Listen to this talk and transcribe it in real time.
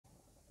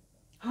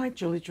Hi,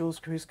 Julie Jules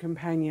Cruise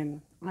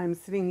Companion. I'm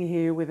sitting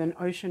here with an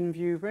ocean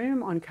view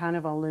room on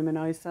Carnival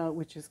Luminosa,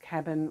 which is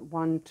cabin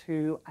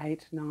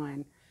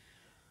 1289.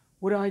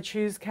 Would I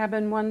choose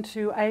cabin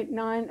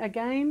 1289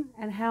 again?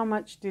 And how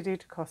much did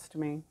it cost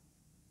me?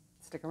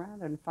 Stick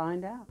around and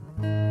find out.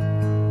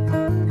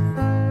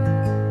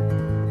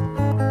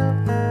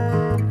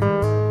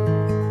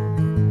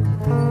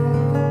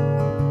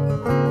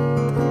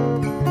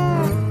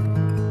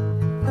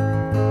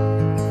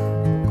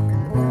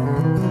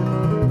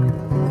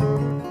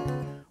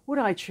 Would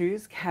I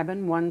choose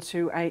cabin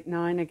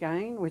 1289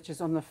 again, which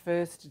is on the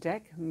first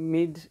deck,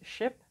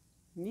 midship?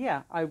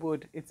 Yeah, I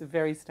would. It's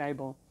very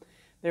stable.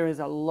 There is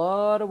a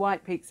lot of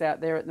white peaks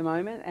out there at the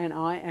moment, and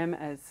I am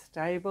as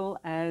stable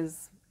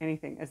as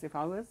anything, as if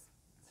I was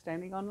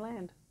standing on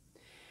land.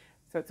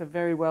 So it's a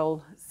very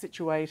well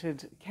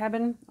situated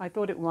cabin. I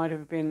thought it might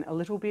have been a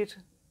little bit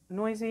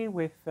noisy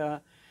with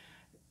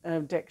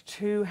deck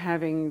 2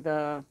 having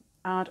the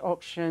art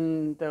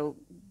auction, the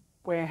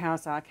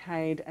warehouse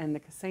arcade and the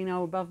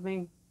casino above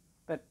me,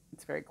 but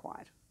it's very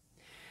quiet.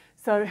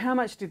 So how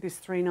much did this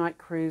 3-night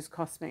cruise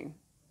cost me?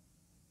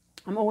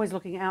 I'm always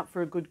looking out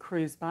for a good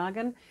cruise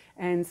bargain,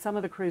 and some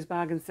of the cruise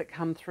bargains that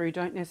come through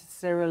don't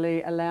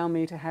necessarily allow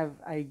me to have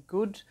a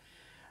good,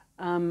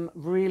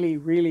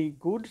 really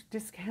good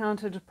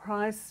discounted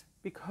price,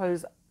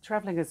 because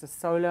traveling as a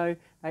solo,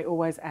 they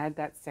always add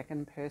that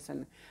second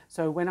person.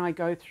 So when I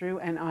go through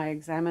and I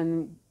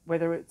examine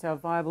whether it's a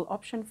viable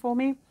option for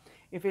me,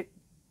 if it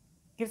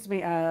gives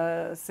me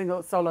a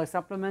single solo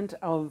supplement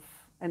of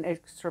an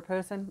extra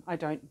person, I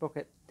don't book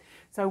it.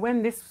 So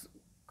when this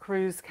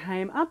cruise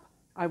came up,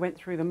 I went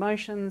through the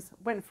motions,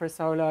 went for a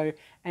solo,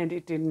 and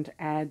it didn't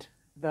add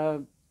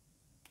the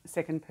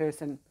second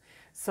person.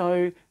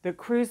 So the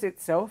cruise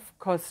itself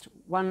cost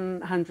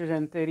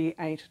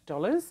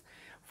 $138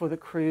 for the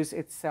cruise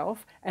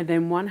itself, and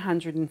then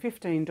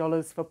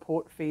 $115 for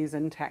port fees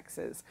and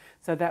taxes.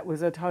 So that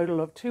was a total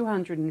of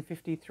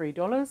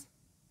 $253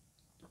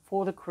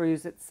 for the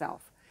cruise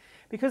itself.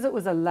 Because it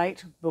was a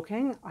late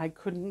booking, I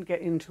couldn't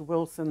get into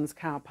Wilson's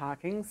car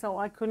parking, so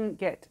I couldn't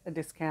get a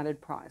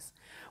discounted price.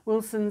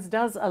 Wilson's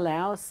does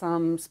allow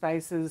some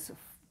spaces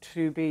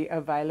to be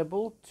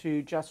available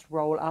to just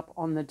roll up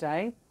on the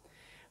day,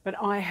 but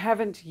I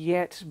haven't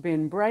yet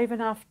been brave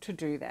enough to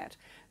do that.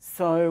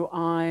 So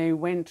I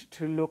went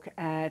to look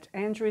at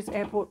Andrews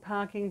Airport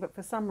parking, but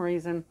for some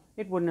reason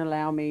it wouldn't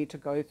allow me to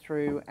go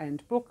through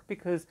and book,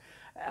 because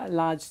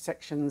large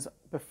sections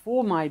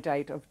before my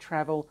date of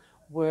travel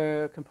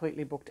were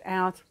completely booked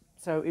out,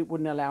 so it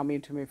wouldn't allow me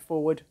to move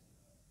forward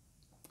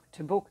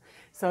to book.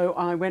 So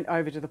I went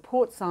over to the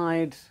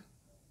Portside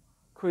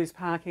cruise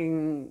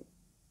parking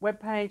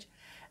webpage,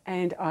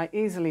 and I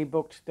easily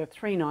booked the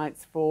 3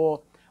 nights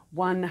for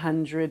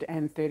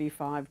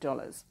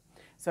 $135.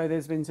 So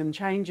there's been some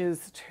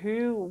changes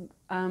to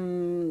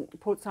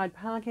Portside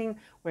parking,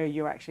 where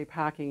you're actually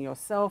parking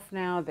yourself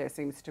now. There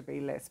seems to be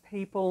less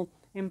people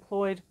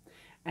employed,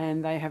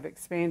 and they have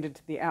expanded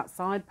the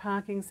outside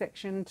parking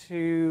section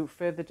to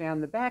further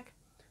down the back.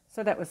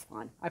 So that was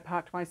fine. I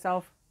parked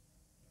myself,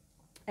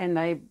 and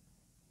they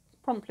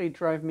promptly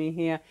drove me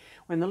here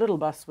when the little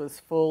bus was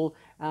full.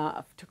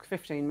 It took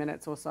 15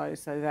 minutes or so,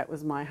 so that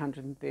was my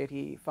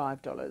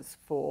 $135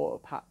 for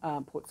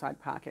Portside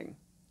parking.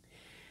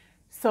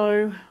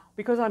 So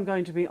because I'm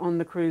going to be on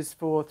the cruise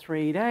for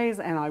 3 days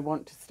and I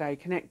want to stay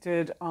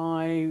connected,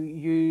 I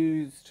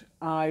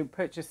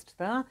purchased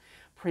the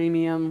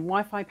premium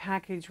Wi-Fi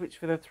package, which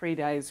for the 3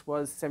 days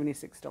was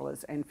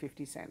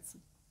 $76.50.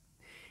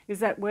 Is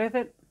that worth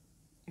it?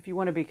 If you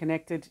want to be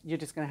connected, you're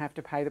just going to have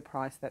to pay the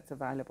price that's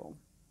available.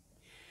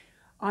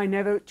 I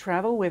never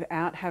travel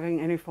without having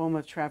any form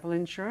of travel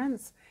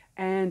insurance,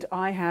 and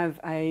I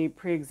have a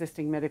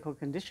pre-existing medical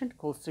condition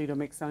called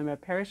pseudomyxoma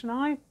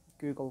peritoni.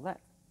 Google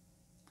that.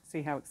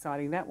 See how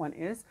exciting that one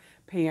is.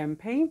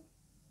 PMP.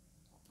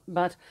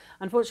 But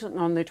unfortunately,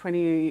 on the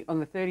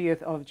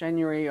 30th of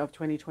January of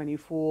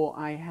 2024,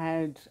 I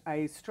had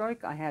a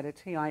stroke. I had a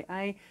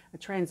TIA, a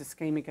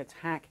trans-ischemic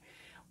attack,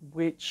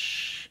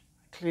 which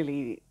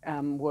clearly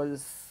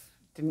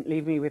didn't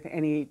leave me with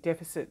any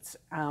deficits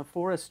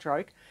for a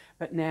stroke.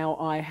 But now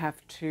I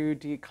have to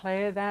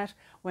declare that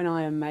when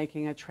I am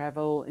making a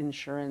travel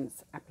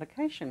insurance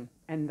application,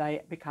 and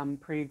they become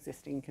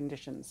pre-existing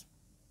conditions.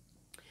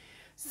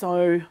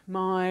 So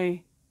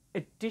my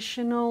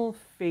additional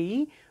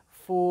fee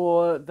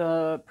for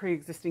the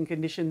pre-existing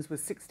conditions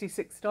was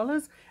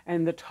 $66,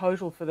 and the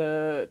total for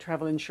the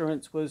travel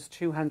insurance was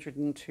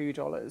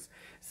 $202.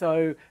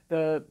 So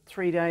the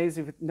 3 days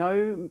with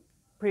no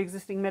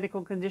pre-existing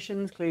medical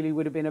conditions clearly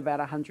would have been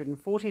about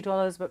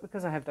 $140, but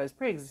because I have those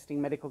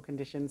pre-existing medical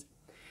conditions,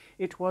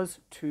 it was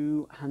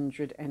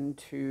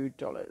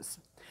 $202.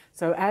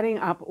 So adding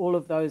up all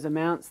of those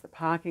amounts, the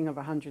parking of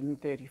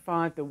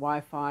 $135, the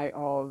Wi-Fi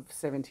of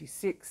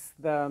 $76,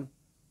 the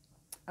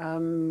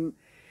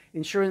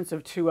insurance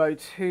of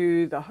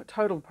 $202, the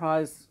total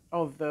price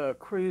of the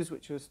cruise,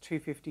 which was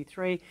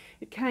 $253,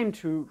 it came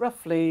to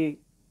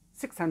roughly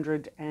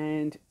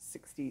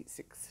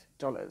 $666.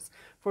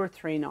 for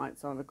 3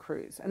 nights on a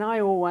cruise. And I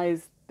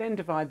always then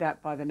divide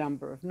that by the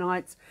number of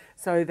nights,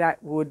 so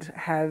that would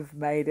have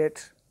made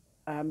it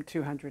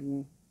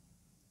 $222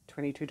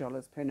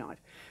 per night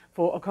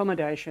for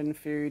accommodation,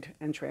 food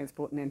and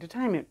transport and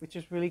entertainment, which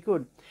is really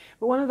good.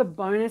 But one of the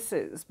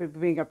bonuses with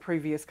being a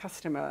previous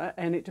customer,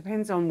 and it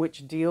depends on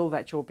which deal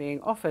that you're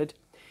being offered,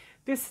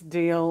 this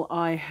deal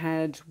I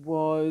had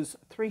was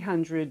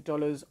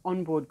 $300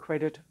 onboard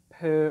credit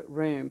per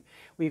room.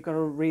 We've got to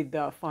read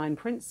the fine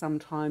print.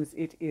 Sometimes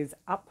it is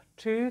up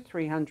to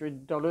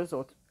 $300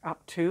 or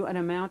up to an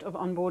amount of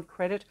onboard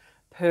credit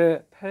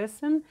per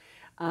person.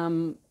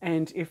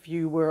 And if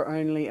you were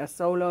only a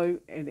solo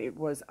and it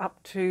was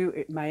up to,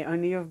 it may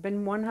only have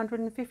been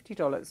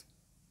 $150.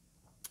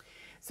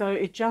 So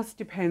it just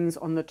depends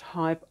on the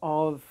type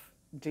of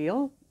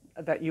deal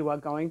that you are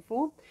going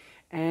for.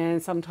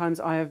 And sometimes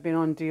I have been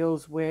on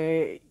deals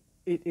where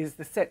it is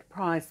the set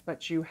price,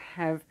 but you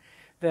have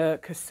the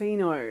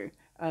casino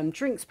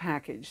drinks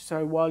package.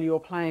 So while you're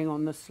playing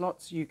on the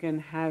slots, you can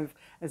have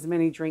as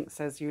many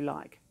drinks as you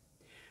like.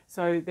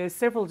 So there's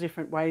several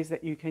different ways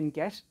that you can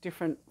get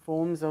different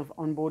forms of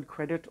onboard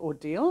credit or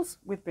deals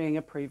with being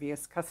a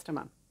previous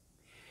customer.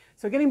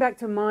 So getting back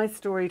to my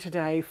story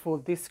today for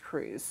this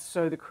cruise.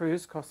 So the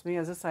cruise cost me,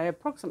 as I say,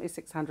 approximately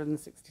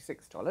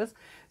 $666.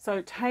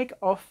 So take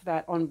off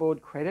that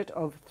onboard credit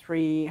of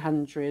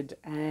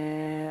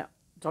 $300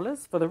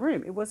 for the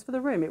room. It was for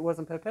the room, it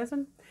wasn't per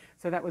person.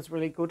 So that was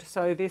really good.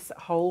 So this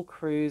whole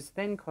cruise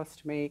then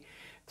cost me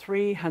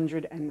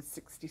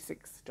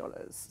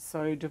 $366.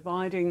 So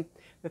dividing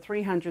the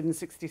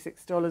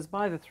 $366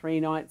 by the 3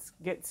 nights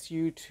gets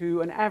you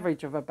to an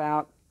average of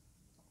about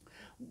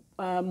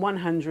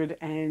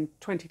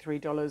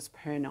 $123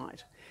 per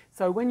night.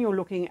 So when you're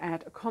looking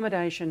at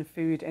accommodation,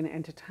 food and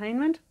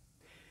entertainment,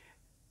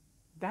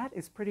 that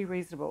is pretty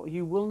reasonable.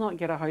 You will not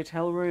get a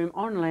hotel room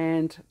on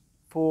land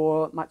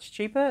for much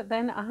cheaper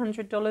than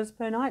 $100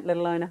 per night, let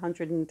alone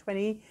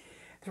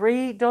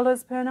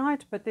 $123 per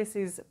night. But this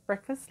is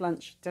breakfast,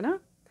 lunch,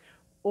 dinner,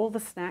 all the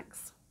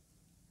snacks,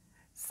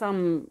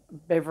 some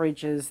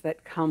beverages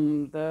that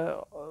come,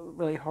 the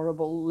really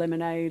horrible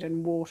lemonade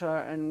and water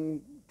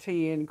and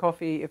tea and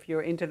coffee. If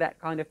you're into that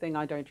kind of thing,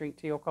 I don't drink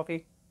tea or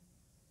coffee.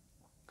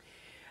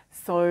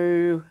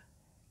 So,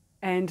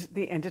 and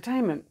the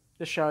entertainment,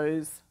 the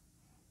shows,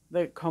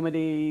 the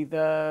comedy,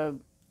 the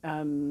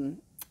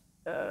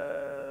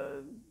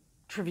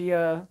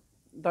trivia,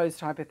 those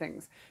type of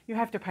things. You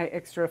have to pay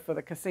extra for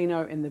the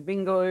casino and the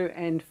bingo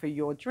and for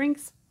your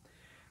drinks.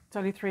 It's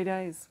only 3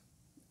 days.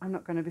 I'm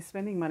not going to be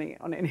spending money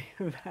on any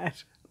of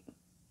that.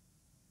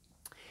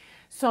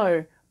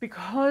 So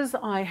because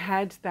I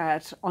had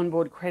that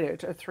onboard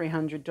credit of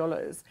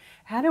 $300,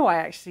 how do I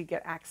actually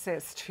get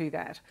access to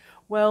that?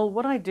 Well,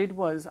 what I did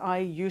was I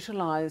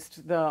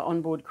utilized the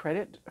onboard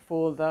credit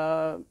for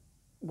the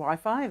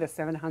Wi-Fi, the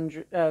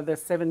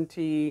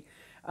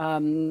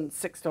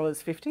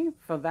 $76.50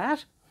 for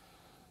that.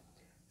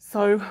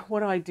 So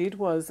what I did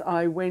was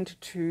I went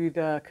to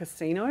the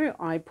casino.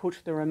 I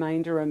put the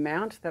remainder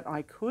amount that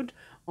I could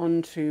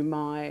onto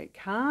my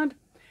card,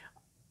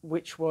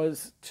 which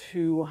was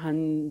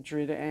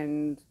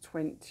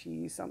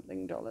 $220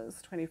 something,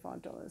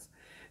 $25.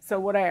 So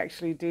what I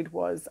actually did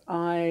was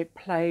I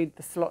played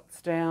the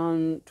slots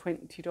down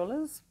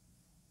 $20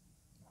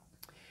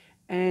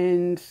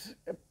 and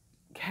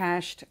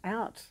cashed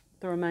out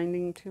the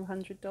remaining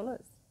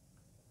 $200.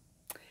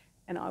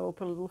 And I will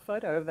put a little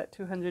photo of that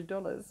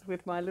 $200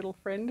 with my little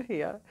friend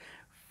here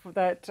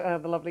that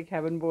the lovely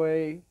cabin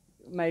boy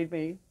made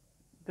me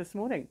this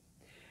morning.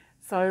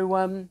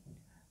 So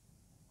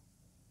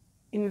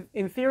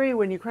in theory,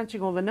 when you're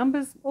crunching all the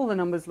numbers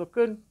look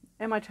good.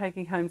 Am I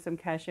taking home some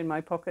cash in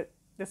my pocket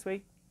this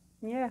week?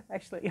 Yeah,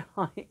 actually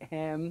I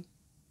am.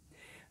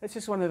 It's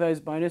just one of those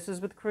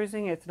bonuses with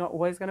cruising. It's not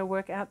always going to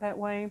work out that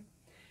way.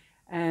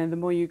 And the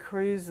more you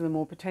cruise, the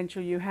more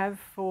potential you have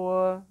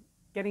for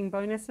getting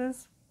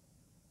bonuses.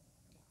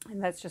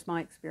 And that's just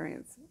my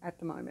experience at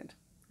the moment.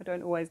 I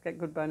don't always get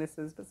good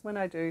bonuses, but when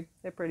I do,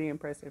 they're pretty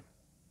impressive.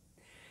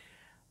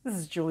 This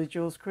is Julie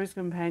Jules, Cruise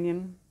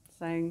Companion,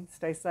 saying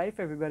stay safe,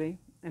 everybody,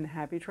 and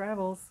happy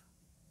travels.